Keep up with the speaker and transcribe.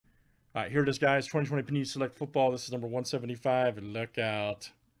All right, here it is, guys. 2020 Panini Select Football. This is number 175. And look out.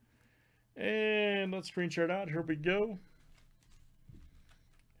 And let's screen share it out. Here we go.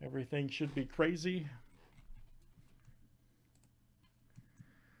 Everything should be crazy.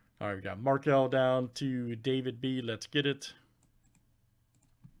 All right, we got Mark L down to David B. Let's get it.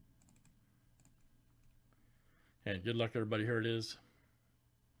 And good luck, everybody. Here it is.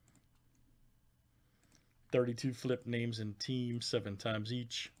 32 flip names and teams, 7 times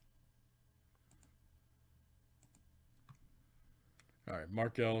each. All right,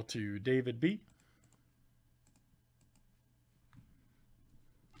 Mark L to David B.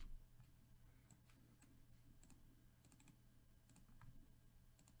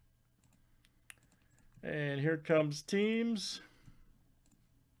 And here comes teams.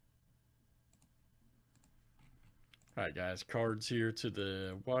 All right, guys, cards here to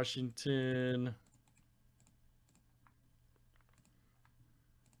the Washington.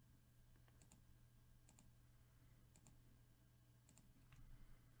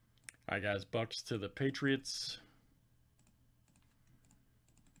 All right, guys, Bucks to the Patriots.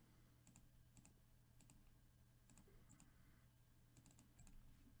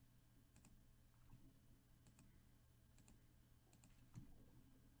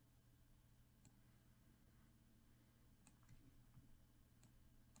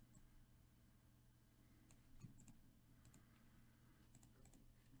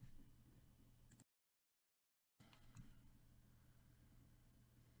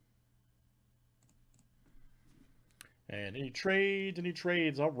 And any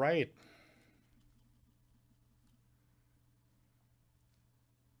trades, all right.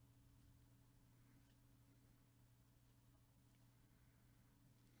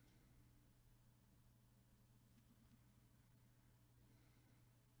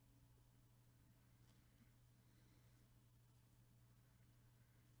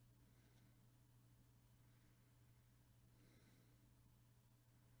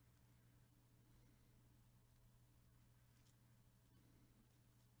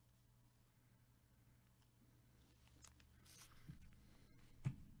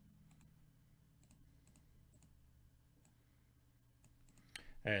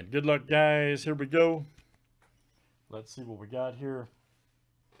 And good luck, guys. Here we go. Let's see what we got here.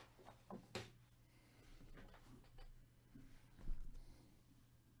 Did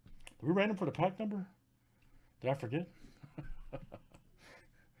we random for the pack number? Did I forget?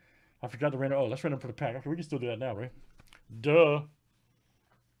 I forgot the random. Oh, let's random for the pack. Okay, we can still do that now, right? Duh.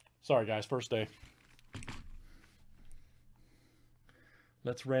 Sorry, guys. First day.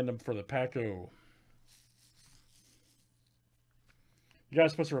 Let's random for the Paco. You guys are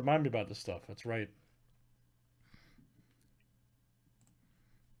supposed to remind me about this stuff. That's right.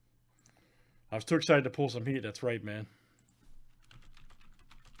 I was too excited to pull some heat. That's right, man.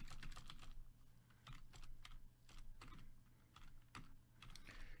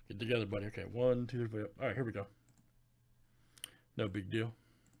 Get together, buddy. Okay, 1, 2, 3. All right, here we go. No big deal.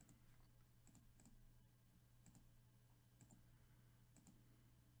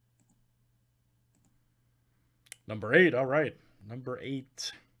 Number 8. All right. Number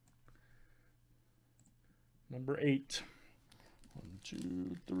 8. Number 8. 1,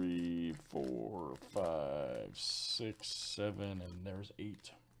 2, 3, 4, 5, 6, 7, and there's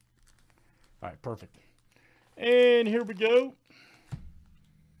 8. All right, perfect. And here we go.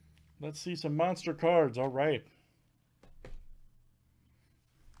 Let's see some monster cards. All right.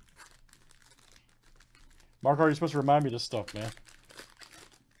 Mark, are you supposed to remind me of this stuff, man?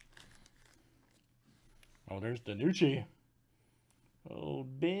 Oh, there's Danucci. Oh,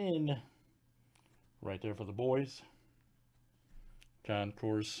 Ben. Right there for the boys.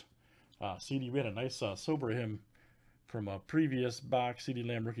 Concourse. CD, we had a nice sober him from a previous box. CD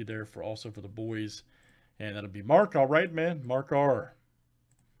Lamb rookie there for also for the boys. And that'll be Mark. All right, man. Mark R.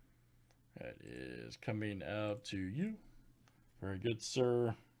 That is coming out to you. Very good,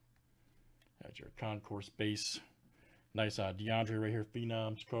 sir. That's your concourse base. Nice DeAndre right here.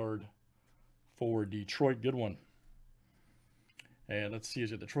 Phenoms card for Detroit. Good one. And let's see,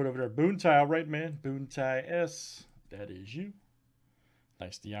 is it Detroit over there? Boontie, all right, man. Boontie S. That is you.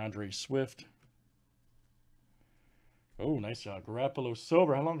 Nice DeAndre Swift. Oh, nice Garoppolo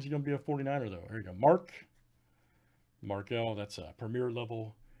Silver. How long is he going to be a 49er, though? Here you go. Mark. Mark L. That's a premier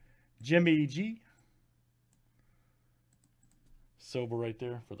level. Jimmy G. Silver right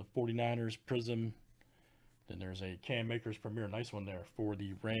there for the 49ers. Prism. Then there's a Cam Akers Premier. Nice one there for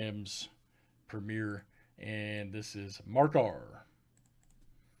the Rams Premier. And this is Mark R.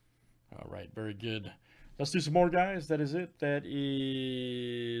 All right, very good. Let's do some more, guys. That is it. That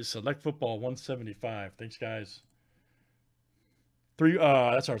is Select Football 175. Thanks, guys.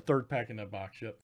 That's our third pack in that box. Yep.